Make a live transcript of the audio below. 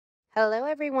Hello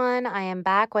everyone, I am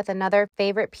back with another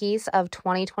favorite piece of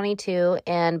 2022,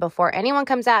 and before anyone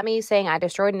comes at me saying I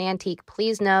destroyed an antique,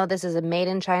 please know this is a made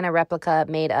in China replica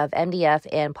made of MDF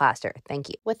and plaster. Thank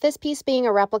you. With this piece being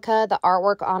a replica, the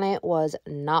artwork on it was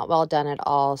not well done at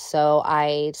all, so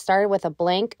I started with a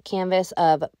blank canvas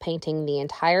of painting the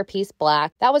entire piece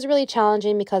black. That was really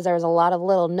challenging because there was a lot of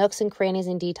little nooks and crannies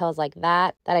and details like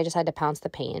that I just had to pounce the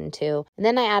paint into. And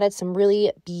then I added some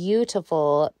really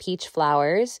beautiful peach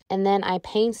flowers, and then I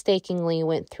painstakingly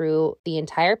went through the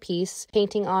entire piece,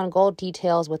 painting on gold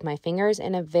details with my fingers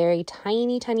and a very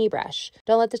tiny brush.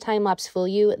 Don't let the time lapse fool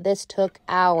you. This took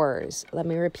hours. Let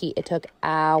me repeat, it took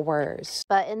hours.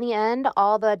 But in the end,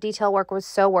 all the detail work was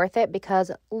so worth it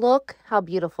because look how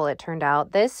beautiful it turned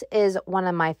out. This is one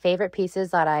of my favorite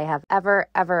pieces that I have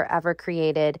ever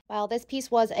created. While this piece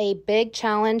was a big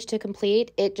challenge to complete,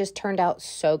 it just turned out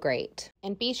so great.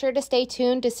 And be sure to stay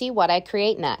tuned to see what I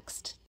create next.